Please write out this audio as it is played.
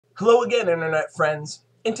Hello again, internet friends.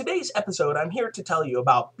 In today's episode, I'm here to tell you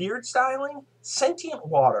about beard styling, sentient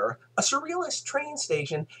water, a surrealist train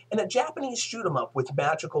station, and a Japanese shoot-'em-up with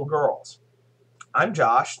magical girls. I'm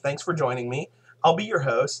Josh. Thanks for joining me. I'll be your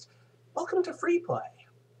host. Welcome to Free Play.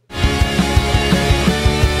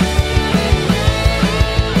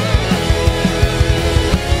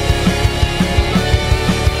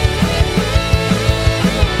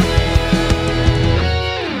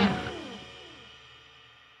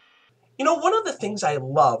 You know, one of the things I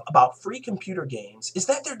love about free computer games is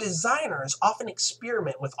that their designers often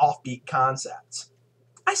experiment with offbeat concepts.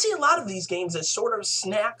 I see a lot of these games as sort of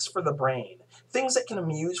snacks for the brain, things that can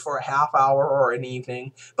amuse for a half hour or an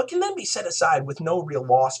evening, but can then be set aside with no real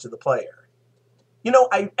loss to the player. You know,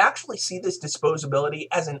 I actually see this disposability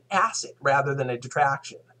as an asset rather than a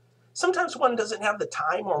detraction. Sometimes one doesn't have the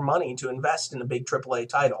time or money to invest in a big AAA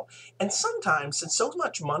title, and sometimes, since so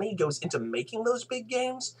much money goes into making those big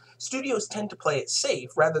games, studios tend to play it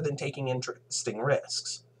safe rather than taking interesting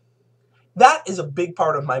risks. That is a big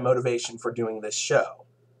part of my motivation for doing this show.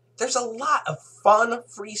 There's a lot of fun,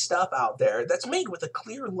 free stuff out there that's made with a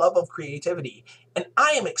clear love of creativity, and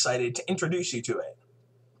I am excited to introduce you to it.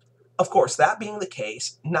 Of course, that being the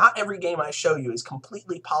case, not every game I show you is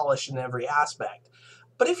completely polished in every aspect.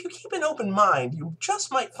 But if you keep an open mind, you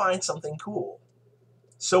just might find something cool.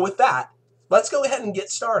 So with that, let's go ahead and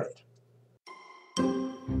get started.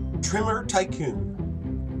 Trimmer Tycoon.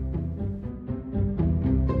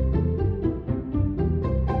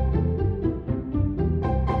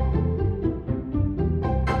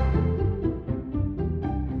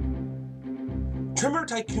 Trimmer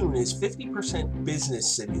Tycoon is 50% business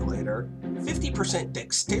simulator, 50%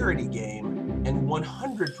 dexterity game, and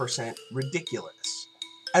 100% ridiculous.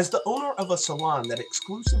 As the owner of a salon that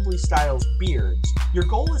exclusively styles beards, your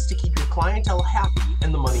goal is to keep your clientele happy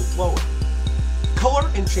and the money flowing. Color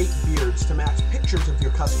and shape beards to match pictures of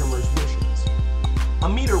your customers' wishes. A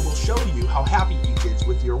meter will show you how happy each is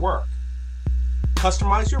with your work.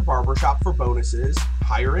 Customize your barbershop for bonuses,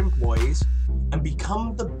 hire employees, and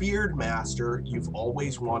become the beard master you've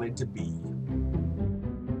always wanted to be.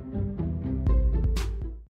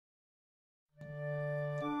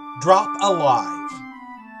 Drop Alive.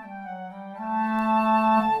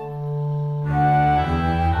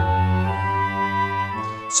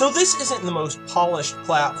 So this isn't the most polished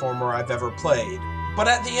platformer I've ever played, but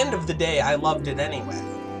at the end of the day I loved it anyway.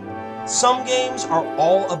 Some games are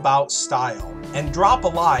all about style, and Drop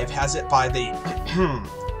Alive has it by the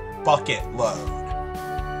bucket load.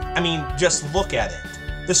 I mean, just look at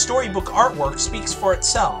it. The storybook artwork speaks for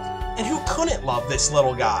itself, and who couldn't love this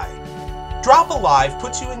little guy? Drop Alive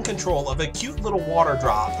puts you in control of a cute little water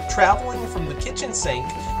drop traveling from the kitchen sink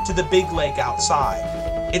to the big lake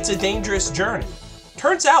outside. It's a dangerous journey.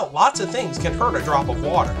 Turns out lots of things can hurt a drop of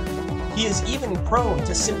water. He is even prone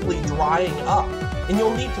to simply drying up, and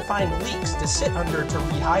you'll need to find leaks to sit under to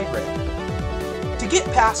rehydrate. To get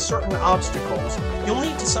past certain obstacles, you'll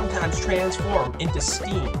need to sometimes transform into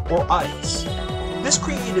steam or ice. This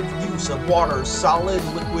creative use of water's solid,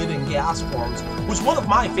 liquid, and gas forms was one of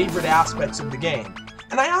my favorite aspects of the game,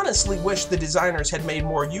 and I honestly wish the designers had made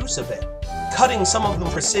more use of it, cutting some of the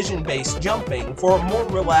precision-based jumping for a more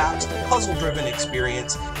relaxed, puzzle-driven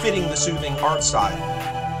experience fitting the soothing art style.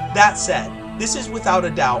 That said, this is without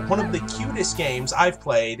a doubt one of the cutest games I've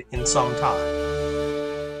played in some time.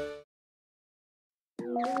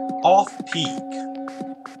 Off Peak.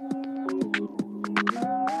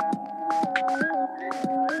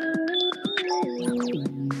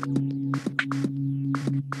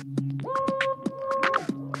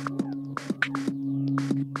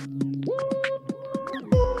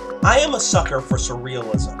 I am a sucker for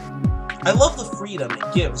surrealism. I love the freedom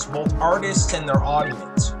it gives both artists and their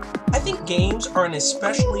audience. I think games are an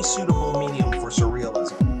especially suitable medium for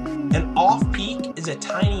surrealism, and Off Peak is a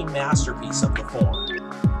tiny masterpiece of the form.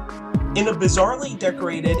 In a bizarrely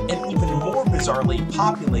decorated and even more bizarrely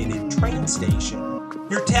populated train station,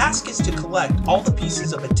 your task is to collect all the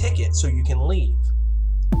pieces of a ticket so you can leave.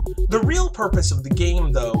 The real purpose of the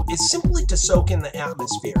game, though, is simply to soak in the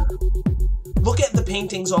atmosphere. Look at the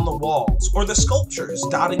paintings on the walls, or the sculptures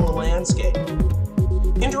dotting the landscape.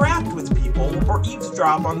 Interact with people, or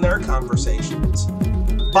eavesdrop on their conversations.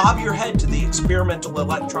 Bob your head to the experimental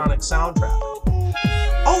electronic soundtrack.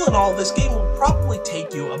 All in all, this game will probably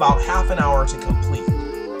take you about half an hour to complete.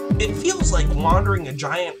 It feels like wandering a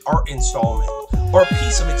giant art installment, or a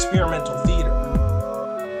piece of experimental theater.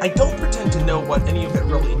 I don't pretend to know what any of it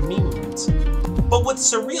really means, but with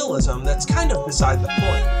surrealism, that's kind of beside the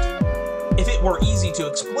point. If it were easy to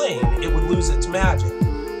explain, it would lose its magic.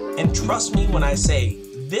 And trust me when I say,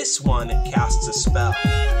 this one casts a spell.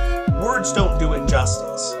 Words don't do it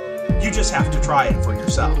justice. You just have to try it for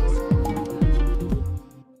yourself.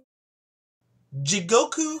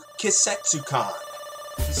 Jigoku Kisetsukan,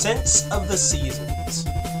 Sense of the Seasons.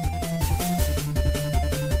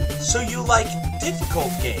 So you like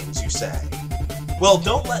difficult games, you say? Well,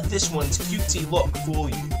 don't let this one's cutesy look fool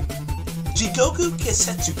you. Jigoku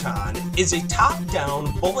Kisetsukan is a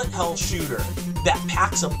top-down bullet hell shooter that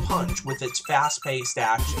packs a punch with its fast-paced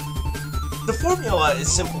action. The formula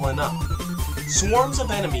is simple enough. Swarms of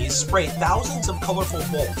enemies spray thousands of colorful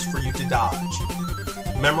bolts for you to dodge.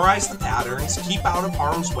 Memorize the patterns, keep out of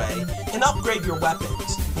harm's way, and upgrade your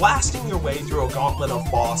weapons, blasting your way through a gauntlet of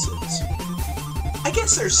bosses. I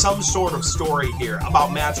guess there's some sort of story here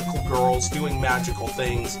about magical girls doing magical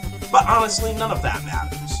things, but honestly, none of that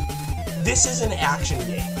matters. This is an action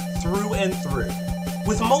game, through and through,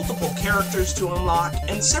 with multiple characters to unlock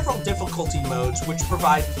and several difficulty modes which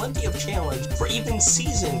provide plenty of challenge for even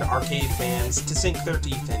seasoned arcade fans to sink their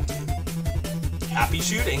teeth into. Happy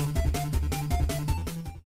shooting!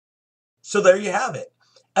 So there you have it.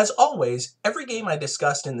 As always, every game I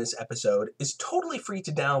discussed in this episode is totally free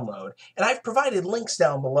to download, and I've provided links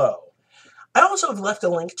down below. I also have left a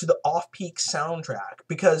link to the Off-Peak soundtrack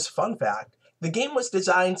because, fun fact, the game was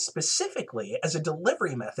designed specifically as a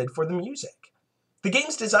delivery method for the music. The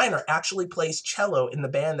game's designer actually plays cello in the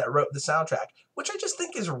band that wrote the soundtrack, which I just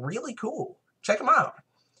think is really cool. Check them out.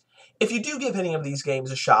 If you do give any of these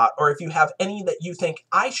games a shot, or if you have any that you think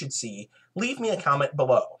I should see, leave me a comment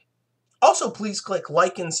below. Also, please click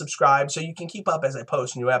like and subscribe so you can keep up as I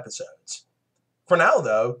post new episodes. For now,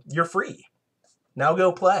 though, you're free. Now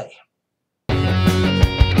go play.